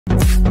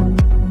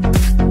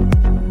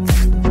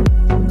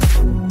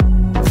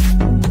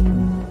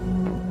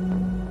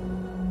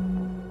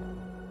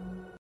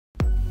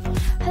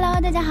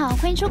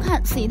欢迎收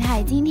看四姨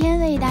太今天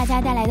为大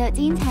家带来的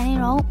精彩内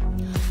容。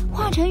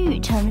华晨宇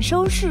成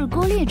收视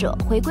割裂者，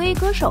回归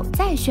歌手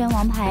再宣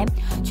王牌，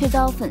却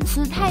遭粉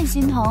丝太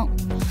心疼。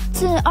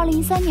自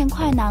2013年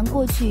快男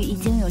过去已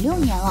经有6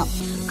年了，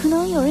可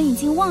能有人已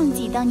经忘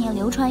记当年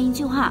流传一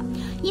句话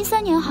：13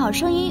年好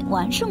声音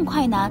完胜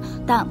快男，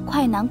但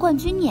快男冠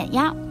军碾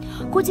压。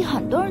估计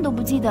很多人都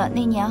不记得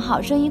那年好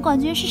声音冠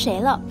军是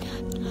谁了。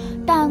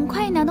但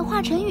快男的华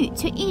晨宇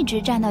却一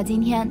直站到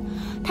今天，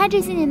他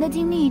这些年的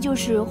经历就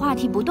是话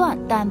题不断，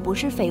但不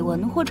是绯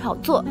闻或炒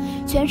作，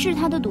全是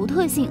他的独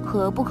特性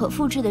和不可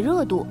复制的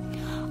热度。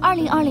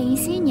2020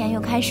新一年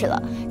又开始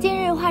了，近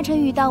日华晨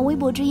宇到微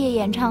博之夜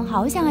演唱《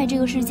好想爱这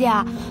个世界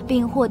啊》，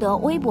并获得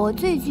微博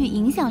最具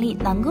影响力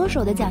男歌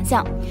手的奖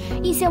项。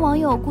一些网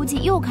友估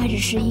计又开始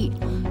失忆，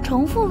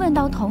重复问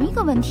到同一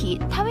个问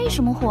题：他为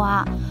什么火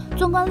啊？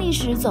纵观历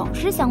史总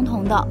是相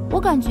同的，我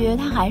感觉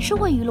他还是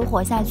会一路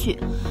火下去。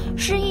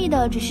失忆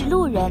的只是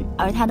路人，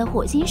而他的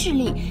火星势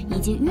力已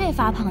经越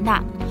发庞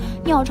大。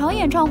鸟巢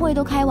演唱会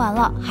都开完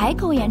了，海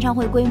口演唱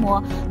会规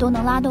模都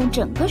能拉动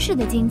整个市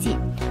的经济。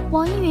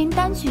网易云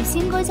单曲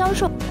新歌销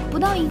售不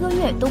到1个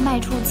月都卖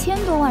出1000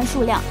多万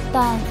数量，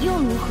但又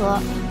如何？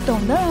懂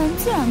的人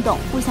自然懂，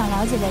不想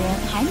了解的人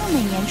还能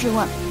每年质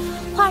问。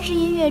华式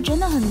音乐真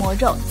的很魔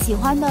咒，喜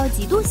欢的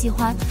极度喜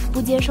欢，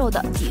不接受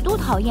的极度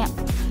讨厌。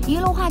一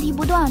路话题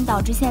不断，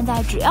导致现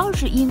在只要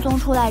是音综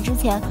出来之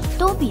前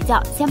都比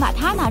较先把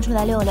它拿出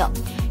来溜溜，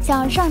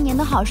像上年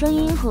的好声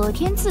音和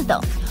天赐等。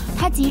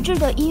他极致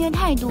的音乐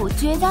态度，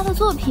绝佳的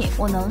作品，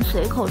我能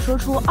随口说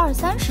出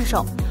20-30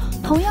首。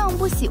同样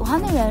不喜欢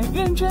的人，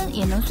认真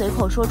也能随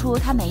口说出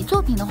他没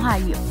作品的话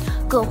语，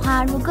各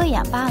花入各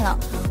眼罢了。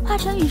华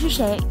晨宇是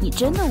谁，你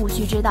真的无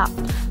需知道，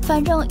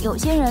反正有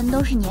些人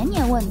都是年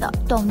年问的，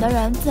懂的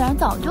人自然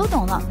早就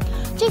懂了。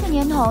这个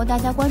年头，大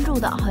家关注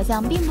的好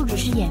像并不只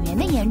是演员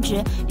的颜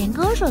值，连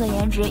歌手的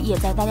颜值也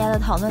在大家的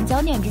讨论焦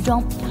点之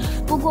中。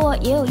不过，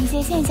也有一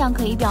些现象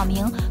可以表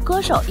明，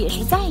歌手也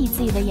是在意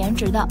自己的颜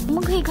值的。我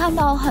们可以看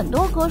到，很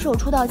多歌手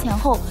出道前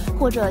后，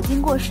或者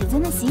经过时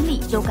间的洗礼，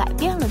就改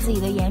变了自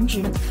己的颜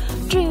值。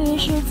至于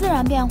是自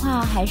然变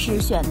化还是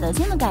选择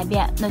性的改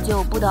变，那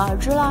就不得而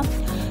知了。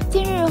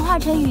近日，华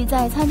晨宇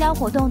在参加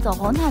活动走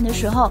红毯的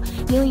时候，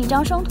也有一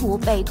张生图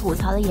被吐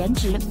槽了颜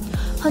值。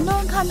很多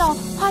人看到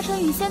华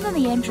晨宇现在的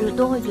颜值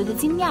都会觉得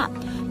惊讶，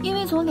因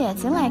为从脸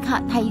型来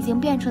看，他已经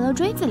变成了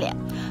锥子脸，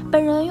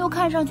本人又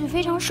看上去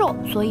非常瘦，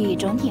所以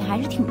整体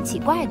还是挺奇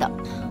怪的。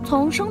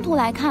从生图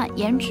来看，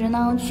颜值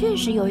呢确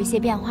实有一些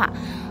变化，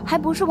还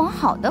不是往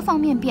好的方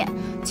面变。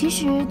其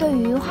实对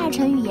于华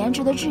晨宇颜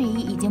值的质疑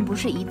已经不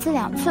是1次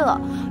2次了，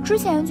之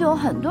前就有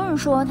很多人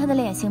说他的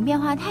脸型变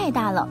化太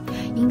大了，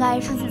应该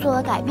是去做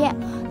了改变，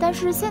但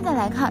是现在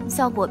来看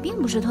效果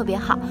并不是特别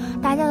好，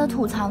大家的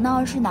吐槽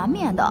呢是难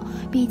免的，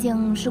毕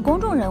竟是公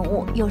众人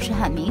物，又是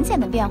很明显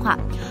的变化。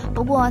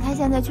不过他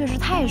现在确实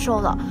太瘦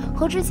了，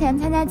和之前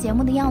参加节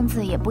目的样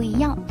子也不一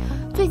样。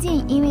最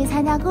近因为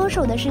参加歌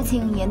手的事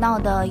情也闹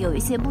得有一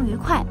些不愉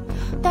快，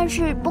但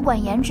是不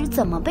管颜值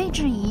怎么被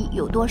质疑，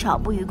有多少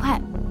不愉快，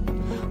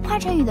华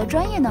晨宇的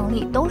专业能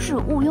力都是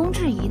毋庸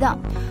置疑的。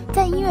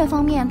在音乐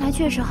方面，他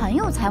确实很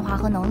有才华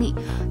和能力，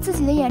自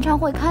己的演唱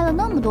会开了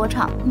那么多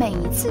场，每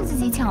一次自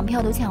己抢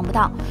票都抢不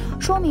到，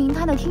说明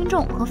他的听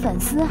众和粉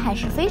丝还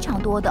是非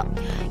常多的，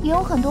也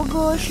有很多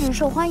歌是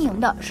受欢迎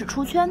的，是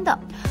出圈的。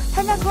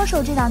参加歌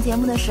手这档节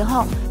目的时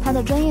候，他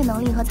的专业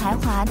能力和才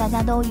华大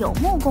家都有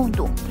目共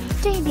睹，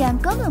这一点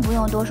根本不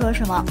用多说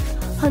什么。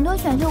很多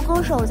选秀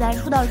歌手在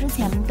出道之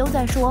前都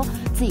在说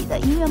自己的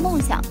音乐梦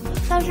想，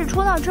但是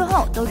出道之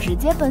后都直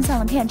接奔向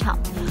了片场。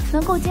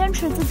能够坚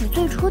持自己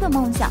最初的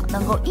梦想，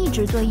能够一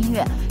直做音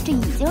乐，这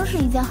已经是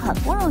一件很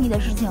不容易的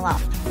事情了。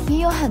也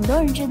有很多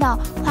人知道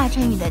华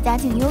晨宇的家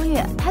境优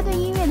越，他对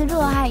音乐的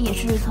热爱也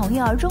是从一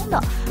而终的，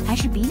还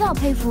是比较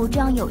佩服这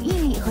样有毅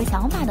力和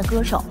想法的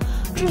歌手。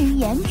至于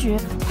颜值，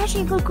他是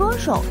一个歌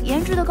手，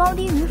颜值的高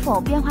低与否，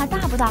变化大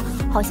不大，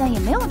好像也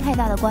没有太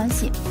大的关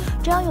系。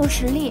只要有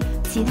实力，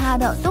其他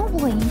的都不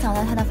会影响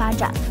到他的发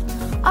展。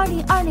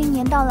2020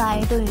年到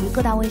来，对于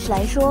各大卫视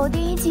来说，第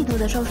1季度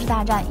的收视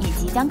大战也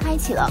即将开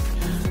启了。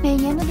每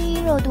年的第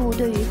1热度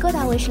对于各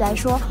大卫视来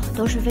说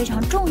都是非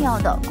常重要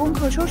的攻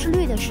克收视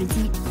率的时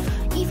机。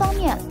一方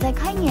面，在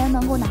开年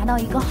能够拿到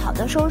一个好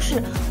的收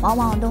视，往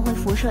往都会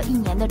辐射1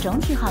年的整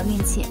体好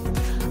运气。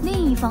另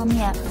一方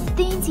面，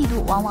第1季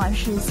度往往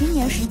是新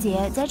年时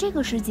节，在这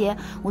个时节，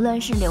无论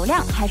是流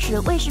量还是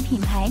卫视品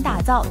牌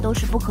打造，都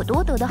是不可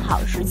多得的好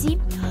时机。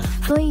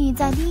所以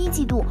在第1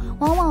季度，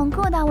往往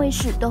各大卫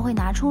视都会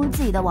拿出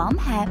自己的王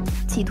牌，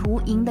企图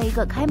赢得一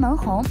个开门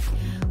红。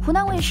湖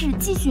南卫视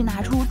继续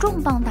拿出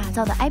重磅打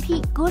造的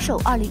IP 歌手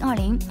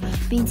2020，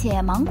并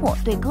且芒果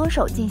对歌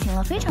手进行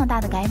了非常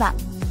大的改版，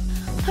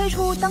推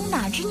出当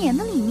打之年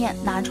的理念，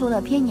拿出了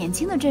偏年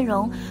轻的阵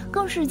容，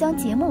更是将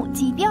节目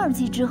继第2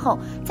季之后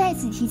再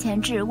次提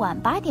前至晚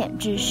8点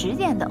至10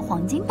点的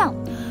黄金档。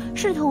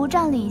试图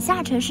占领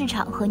下沉市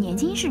场和年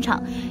轻市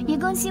场，也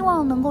更希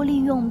望能够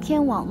利用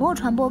偏网络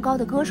传播高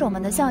的歌手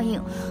们的效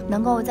应，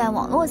能够在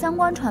网络相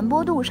关传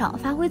播度上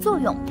发挥作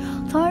用，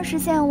从而实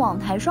现网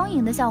台双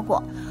赢的效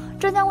果。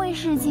浙江卫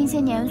视近些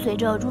年随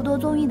着诸多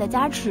综艺的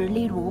加持，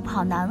例如《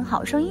跑男》《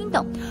好声音》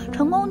等，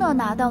成功的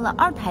拿到了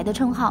2台的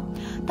称号。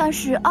但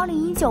是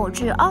2019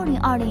至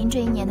2020这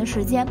一年的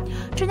时间，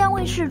浙江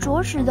卫视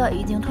着实的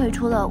已经退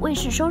出了卫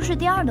视收视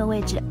第2的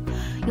位置，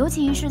尤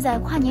其是在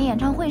跨年演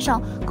唱会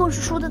上，更是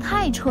输得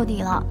太彻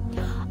底了。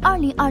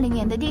2020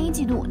年的第1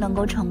季度能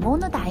够成功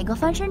的打一个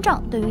翻身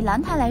仗，对于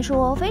蓝台来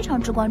说非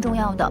常至关重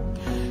要的。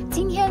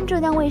今天浙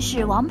江卫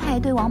视王牌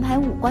对王牌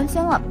5官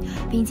宣了，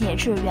并且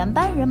是原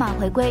班人马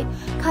回归，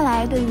看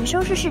来对于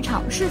收视市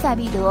场势在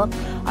必得。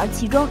而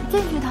其中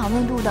最具讨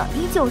论度的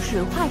依旧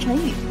是华晨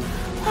宇。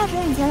华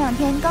晨宇前2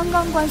天刚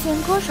刚官宣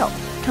歌手，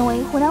成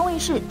为湖南卫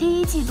视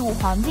第1季度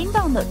黄金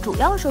档的主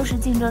要收视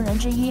竞争人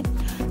之一。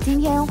今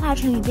天华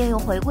晨宇便又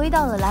回归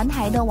到了蓝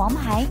台的王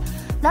牌。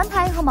蓝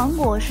台和芒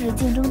果是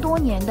竞争多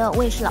年的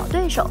卫视老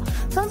对手，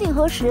曾几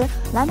何时，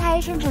蓝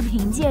台甚至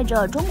凭借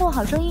着《中国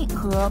好声音》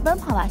和《奔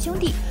跑吧兄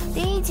弟》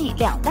第1季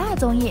2大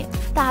综艺，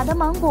打得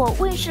芒果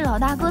卫视老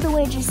大哥的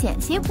位置险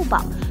些不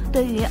保。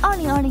对于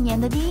2020年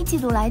的第1季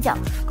度来讲，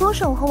歌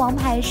手和王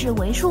牌是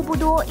为数不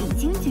多已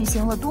经举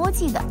行了多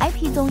季的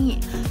IP 综艺，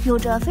有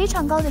着非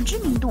常高的知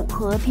名度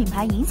和品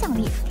牌影响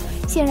力，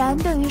显然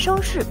对于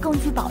收视更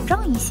具保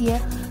障一些。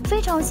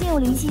非常心有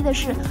灵犀的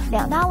是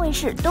，2大卫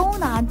视都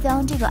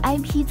将这个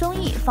IP 综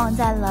艺放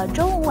在了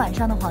周5晚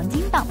上的黄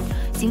金档，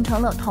形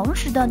成了同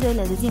时段对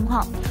垒的境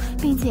况。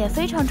并且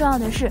非常重要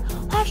的是，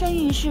华晨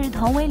宇是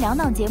同为2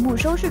档节目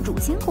收视主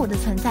心骨的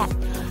存在。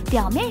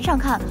表面上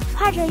看，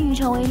华晨宇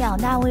成为2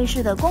大卫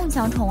视的共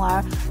享宠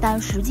儿，但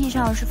实际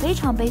上是非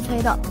常悲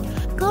催的。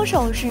歌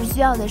手是需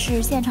要的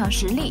是现场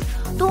实力，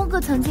多个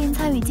曾经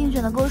参与竞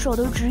选的歌手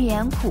都直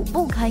言苦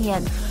不堪言，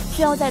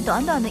需要在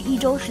短短的1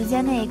周时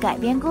间内改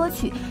编歌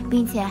曲，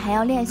并且还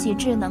要练习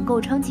至能够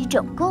撑起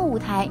整个舞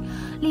台。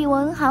李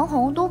玟、韩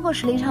红多个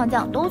实力唱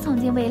将都曾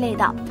经被累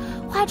到。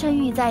华晨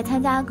宇在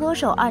参加歌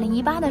手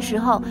2018的时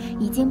候，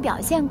已经表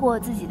现过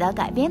自己的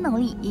改编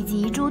能力以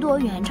及诸多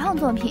原创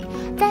作品，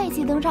再一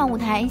次登上舞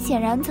台，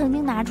显然曾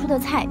经拿出的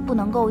菜不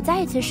能够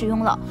再次使用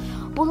了。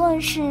不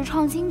论是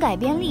创新改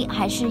编力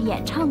还是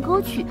演唱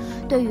歌曲，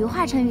对于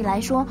华晨宇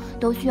来说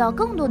都需要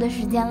更多的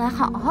时间来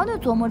好好的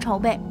琢磨筹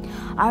备。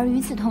而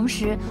与此同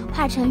时，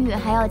华晨宇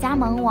还要加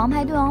盟王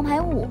牌对王牌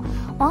5。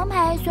王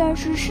牌虽然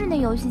是室内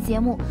游戏节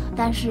目，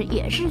但是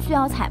也是需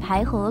要彩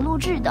排和录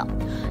制的，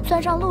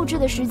算上录制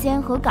的时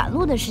间和赶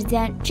路的时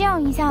间，这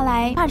样一下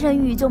来，华晨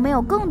宇就没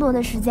有更多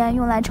的时间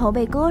用来筹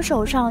备歌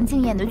手上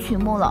竞演的曲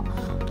目了。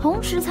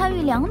同时参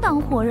与2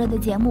档火热的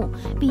节目，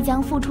必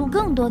将付出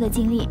更多的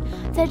精力。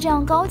在这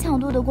样高强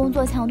度的工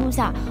作强度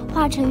下，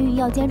华晨宇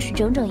要坚持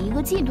整整1个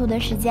季度的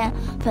时间，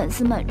粉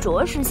丝们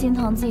着实心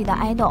疼自己的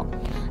爱豆。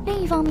另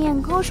一方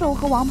面，歌手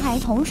和王牌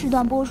同时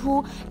段播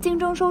出，竞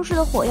争收视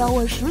的火药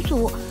味十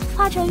足。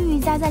华晨宇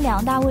夹在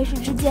2大卫视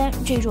之间，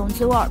这种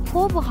滋味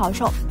颇不好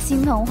受，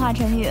心疼华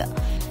晨宇。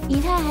姨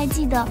太还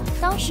记得，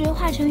当时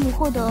华晨宇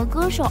获得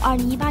歌手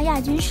2018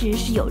亚军时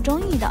是有争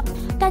议的，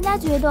大家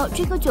觉得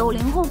这个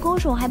90后歌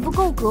手还不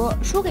够格，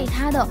输给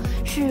他的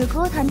是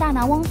歌坛大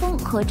拿汪峰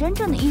和真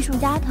正的艺术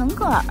家腾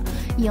格尔，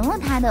赢了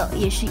他的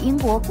也是英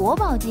国国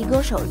宝级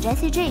歌手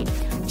Jessie J。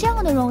这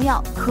样的荣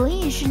耀可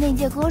以是那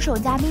届歌手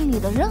嘉宾里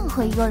的任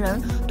何一个人，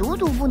独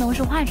不能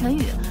是华晨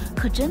宇。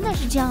可真的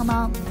是这样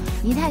吗？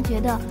姨太觉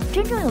得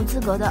真正有资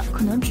格的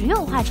可能只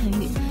有华晨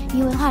宇，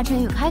因为华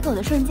晨宇开口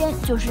的瞬间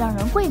就是让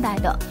人跪拜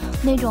的，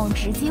那种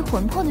直击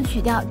魂魄的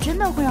曲调真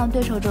的会让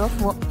对手折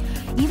服。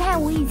姨太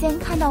无意间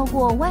看到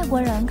过外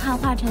国人看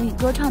华晨宇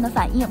歌唱的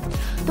反应，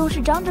都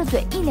是张着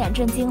嘴一脸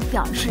震惊，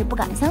表示不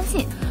敢相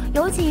信。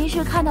尤其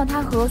是看到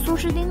他和苏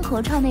诗丁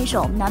合唱那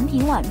首《南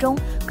屏晚钟》，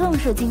更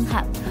是惊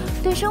叹。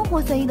对生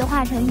活随意的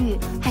华晨宇，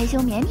害羞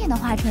腼腆的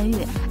华晨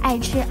宇，爱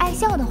吃爱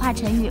笑的华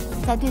晨宇，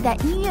在对待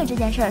音乐这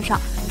件事上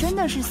真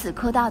的是死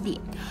磕到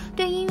底，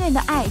对音乐的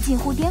爱近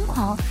乎癫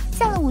狂。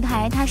下了舞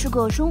台，他是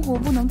个生活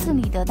不能自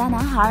理的大男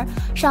孩；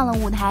上了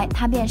舞台，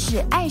他便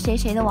是爱谁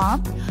谁的王。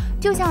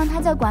就像他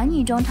在《管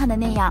你》中唱的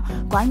那样，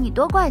管你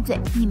多怪罪，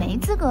你没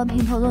资格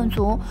评头论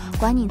足；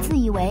管你自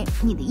以为，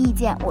你的意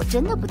见我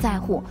真的不在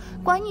乎；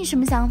管你什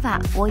么想法，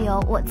我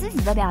有我自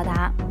己的表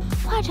达。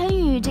华晨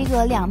宇这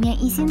个2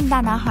面一心的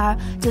大男孩，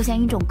就像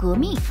一种革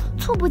命，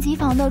猝不及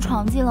防地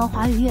闯进了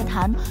华语乐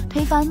坛，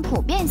推翻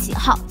普遍喜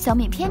好，消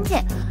灭偏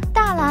见，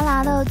大喇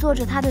喇地做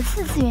着他的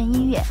4次元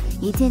音乐，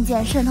也渐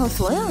渐渗透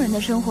所有人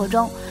的生活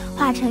中。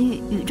华晨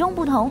宇与众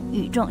不同，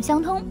与众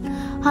相通。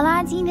好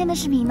啦，今天的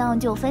视频呢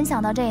就分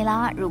享到这里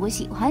啦。如果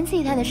喜欢四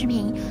姨太的视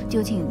频，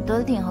就请多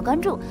多点和关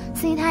注，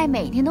四姨太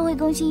每天都会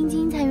更新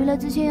精彩娱乐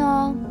资讯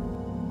哦。